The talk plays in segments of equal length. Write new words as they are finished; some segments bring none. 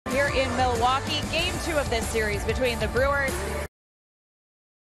in Milwaukee. Game 2 of this series between the Brewers.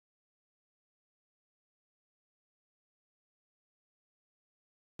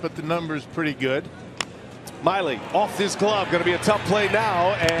 But the number's pretty good. Miley off his glove, going to be a tough play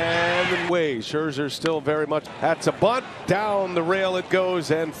now, and way Scherzer still very much. That's a bunt, down the rail it goes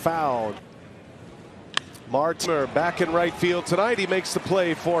and fouled. Martin back in right field tonight. He makes the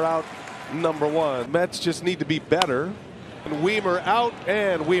play for out number 1. Mets just need to be better. And Weimer out,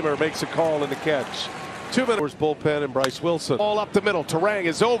 and Weimer makes a call in the catch. 2 minutes bullpen and Bryce Wilson. All up the middle. Terang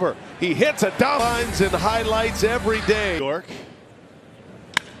is over. He hits a down lines and highlights every day. York.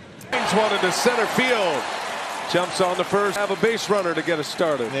 One into center field. Jumps on the first. Have a base runner to get us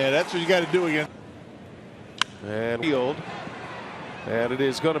started. Yeah, that's what you got to do again. And field. And it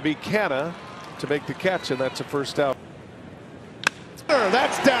is going to be Canna to make the catch, and that's a first out.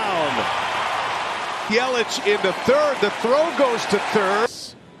 That's down. Yelich into third. The throw goes to third.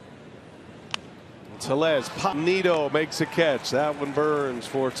 Tellez. Nito makes a catch. That one burns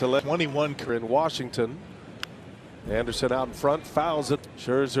for Tellez. 21 in Washington. Anderson out in front, fouls it.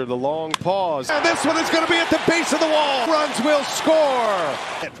 Scherzer the long pause. And this one is going to be at the base of the wall. Runs will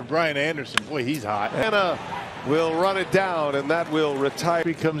score. For Brian Anderson, boy, he's hot. Anna will run it down, and that will retire.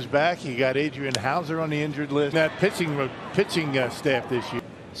 He comes back. You got Adrian Hauser on the injured list. That pitching staff this year.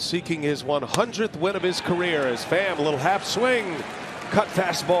 Seeking his 100th win of his career as Pham, a little half swing, cut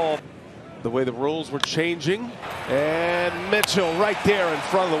fastball. The way the rules were changing, and Mitchell right there in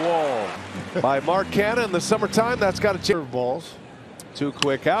front of the wall by Mark Canna in the summertime. That's got a change. Balls. 2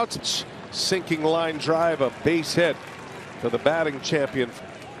 quick outs. Sinking line drive, a base hit for the batting champion.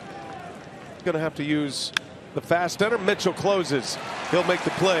 Going to have to use the fast ender. Mitchell closes. He'll make the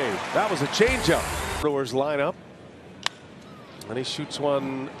play. That was a changeup. Brewers line up, and he shoots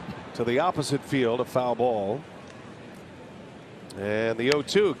one to the opposite field, a foul ball. And the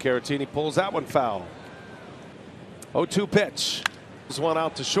 0-2, Caratini pulls that one foul. 0-2 pitch. This one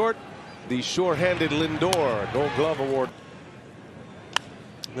out to short. The sure-handed Lindor Gold Glove Award.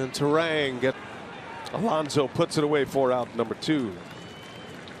 And then Terang Alonso puts it away for out number 2.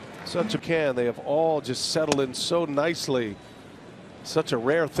 Such a can. They have all just settled in so nicely. Such a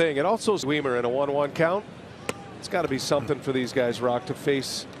rare thing. And also Weimer in a 1-1 count. It's got to be something for these guys, Rock, to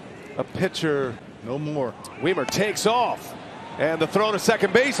face a pitcher. No more. Weimer takes off. And the throw to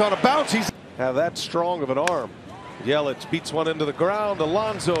second base on a bounce. He's have that strong of an arm. Yelich beats one into the ground.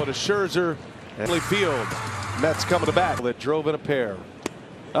 Alonso to Scherzer. And field. Mets coming to bat. That drove in a pair.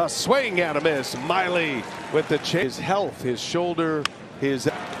 A swing and a miss. Miley with the change. His health, his shoulder, his.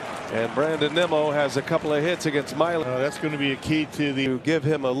 And Brandon Nimmo has a couple of hits against Miley. That's going to be a key to give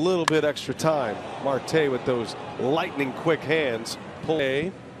him a little bit extra time. Marte with those lightning quick hands. Pull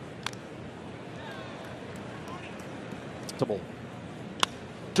a.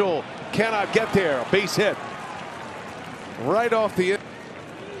 Joel cannot get there. Base hit right off the end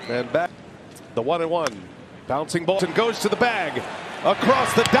and back. The 1-1 bouncing ball and goes to the bag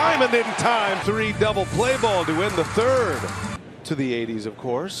across the diamond in time. 3 double play ball to win the 3rd. To the 80s, of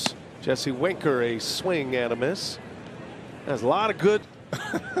course. Jesse Winker, a swing and a miss. Has a lot of good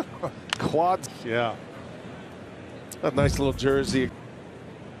quads. Yeah, a nice little jersey.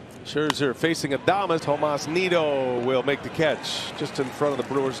 Scherzer facing Adames. Tomas Nido will make the catch just in front of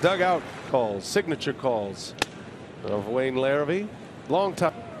the Brewers dugout. Calls, signature calls of Wayne Larrivee. Long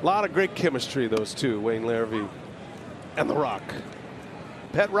time, a lot of great chemistry, those two, Wayne Larrivee and the Rock.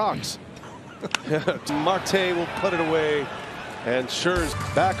 Pet rocks. Marte will put it away, and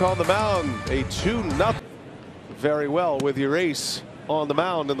Scherzer back on the mound. A 2-0. Very well with your ace on the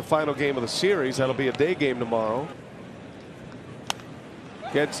mound in the final game of the series. That'll be a day game tomorrow.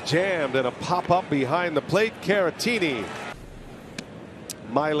 Gets jammed and a pop-up behind the plate. Caratini.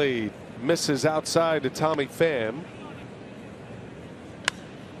 Miley misses outside to Tommy Pham.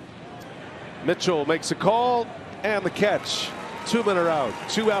 Mitchell makes a call and the catch. 2-minute out.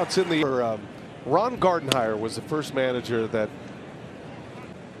 2 outs in the. Ron Gardenhire was the first manager that.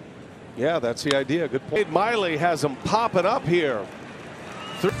 Yeah, that's the idea. Good point. Miley has him popping up here.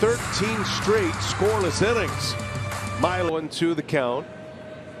 13 straight scoreless innings. Miley 1-2 the count.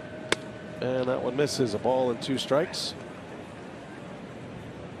 And that one misses. A ball and 2 strikes.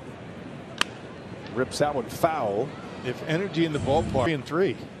 Rips that one foul. If energy in the ballpark.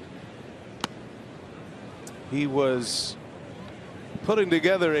 3-3. He was putting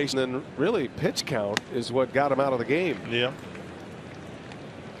together a. And really pitch count is what got him out of the game. Yeah.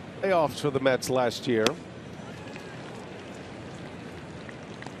 Playoffs for the Mets last year.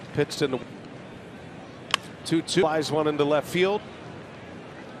 Pitched in the 2-2. Flies one into left field.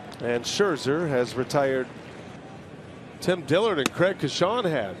 And Scherzer has retired. Tim Dillard and Craig Kashawn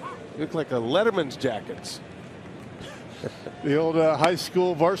had. Look like a Letterman's jackets. The old high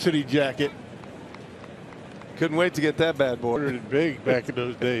school varsity jacket. Couldn't wait to get that bad boy. Ordered it big back in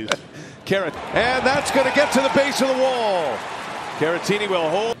those days. Carrot, and that's going to get to the base of the wall. Caratini will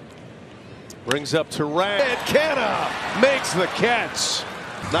hold. Brings up Turang. And Canna makes the catch.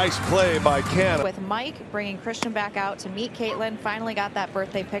 Nice play by Canna. With Mike bringing Christian back out to meet Caitlin, finally got that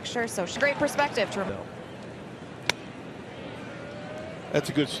birthday picture. So great perspective to remember. That's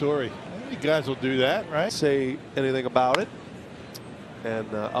a good story. You guys will do that, right? Say anything about it,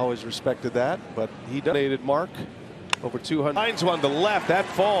 and always respected that. But he donated Mark over 200. Lines one to left, that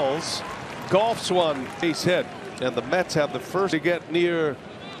falls. Golfs one base hit, and the Mets have the first to get near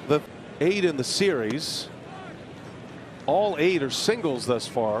the 8 in the series. All 8 are singles thus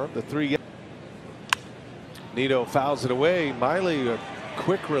far. The 3. Nito fouls it away. Miley a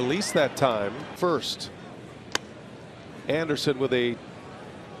quick release that time. First, Anderson with a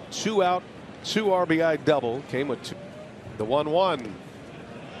 2-out, 2 RBI double. Came with 2. The 1-1.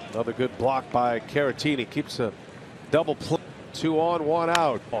 Another good block by Caratini. Keeps a double play. 2 on, 1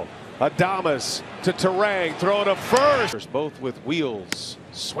 out. Adames to Turang. Throw to first. Both with wheels.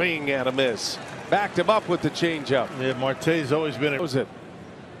 Swing and a miss. Backed him up with the changeup. Yeah, Marte's always been a. It.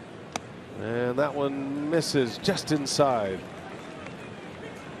 And that one misses just inside.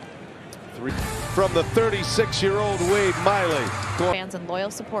 3 from the 36-year-old Wade Miley. Fans and loyal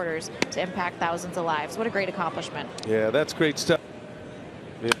supporters to impact thousands of lives. What a great accomplishment. Yeah, that's great stuff.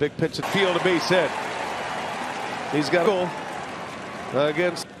 Be a big pitch at field, a base hit. He's got a goal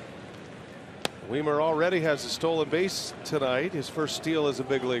against. Weimer already has a stolen base tonight. His first steal as a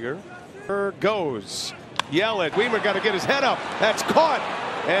big leaguer. Here goes. Yelich. Weimer got to get his head up. That's caught.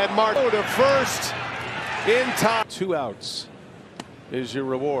 And Martin to first in time. 2 outs is your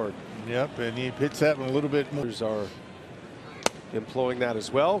reward. Yep, and he hits that one a little bit more. Are employing that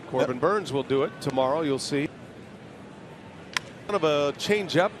as well. Corbin Burns will do it tomorrow. You'll see. Kind of a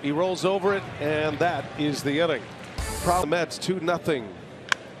changeup. He rolls over it, and that is the inning. Problem Mets 2-0.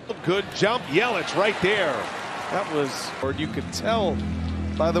 Good jump. Yelich right there. That was, or you could tell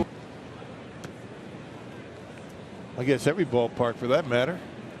by the. I guess every ballpark for that matter.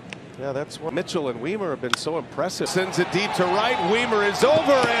 Yeah, that's what Mitchell and Weimer have been so impressive. Sends it deep to right. Weimer is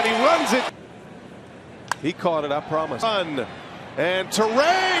over and he runs it. He caught it, I promise. Run. And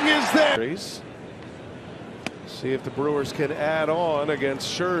Turang is there. See if the Brewers can add on against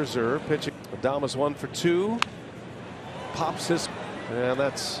Scherzer. Pitching. Adames 1 for 2. Pops this. And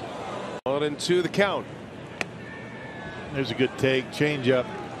that's 1-2 the count. There's a good take. Change up.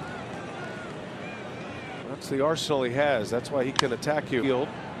 That's the arsenal he has. That's why he can attack you. Field.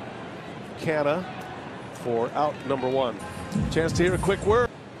 Canna for out number 1. Chance to hear a quick word.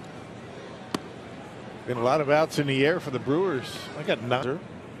 Been a lot of outs in the air for the Brewers. I got nothing.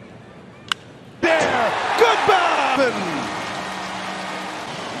 There. Goodbye.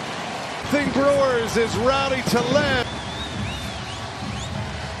 Thing Brewers is rowdy to left.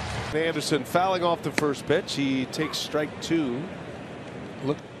 Anderson fouling off the first pitch. He takes strike 2.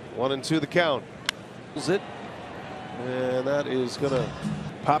 Look, 1-2 the count. It, and that is gonna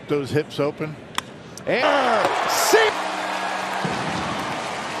pop those hips open. And see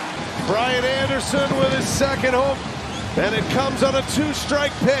Brian Anderson with his second home, and it comes on a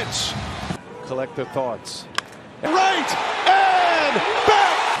 2-strike pitch. Collect their thoughts. Right and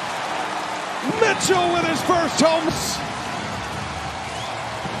back. Mitchell with his first home.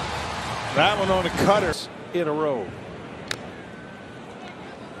 That one on a cutter in a row.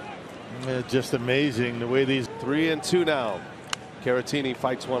 Just amazing the way these. 3-2 now. Caratini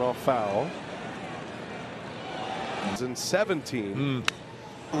fights one off foul. In 17.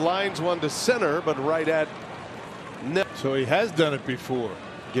 Lines one to center, but right at net. So he has done it before.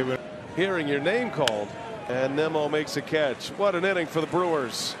 Given hearing your name called, and Nemo makes a catch. What an inning for the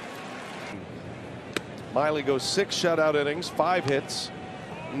Brewers. Miley goes 6 shutout innings, 5 hits,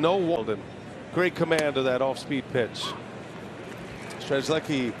 no Walden. Great command of that off-speed pitch.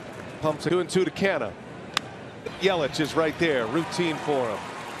 Strzelecki pumps 2-2 to Canna. Yelich is right there, routine for him.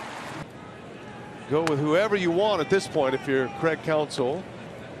 Go with whoever you want at this point if you're Craig Counsell.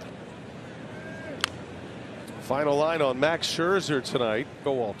 Final line on Max Scherzer tonight.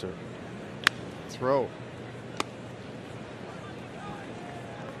 Go Walter. Throw.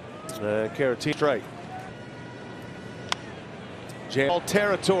 Caratini strike. Jam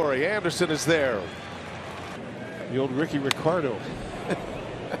territory. Anderson is there. The old Ricky Ricardo.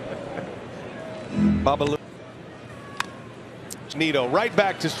 Babalu. Nito right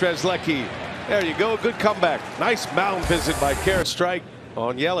back to Strzelecki. There you go. Good comeback. Nice mound visit by Carrot. Strike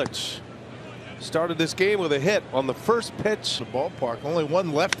on Yelich. Started this game with a hit on the first pitch. The ballpark, only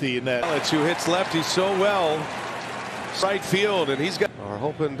one lefty in that. That's who hits lefty so well. Right field, and he's got. Are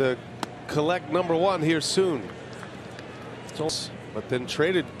hoping to collect number one here soon. But then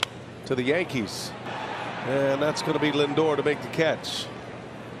traded to the Yankees, and that's going to be Lindor to make the catch.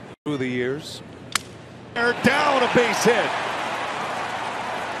 Through the years, they're down a base hit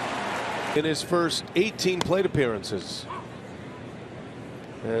in his first 18 plate appearances.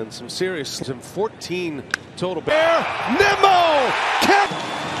 And some serious, 14 total. There, Nimmo,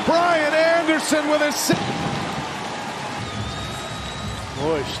 Brian Anderson with his.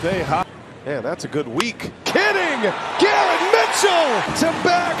 Boy, stay hot. Man, that's a good week. Kidding! Garrett Mitchell to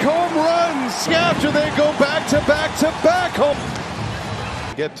back home runs after they go back to back home.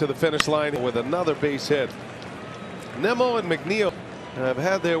 Get to the finish line with another base hit. Nimmo and McNeil have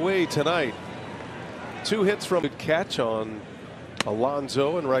had their way tonight. 2 hits from good catch on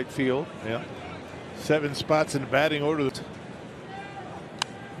Alonso in right field. Yeah. 7 spots in the batting order. You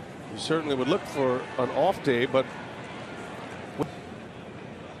certainly would look for an off day, but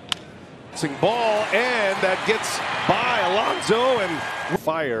ball, and that gets by Alonso and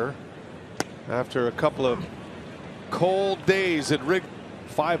fire after a couple of cold days at Rig.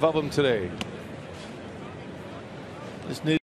 5 of them today. This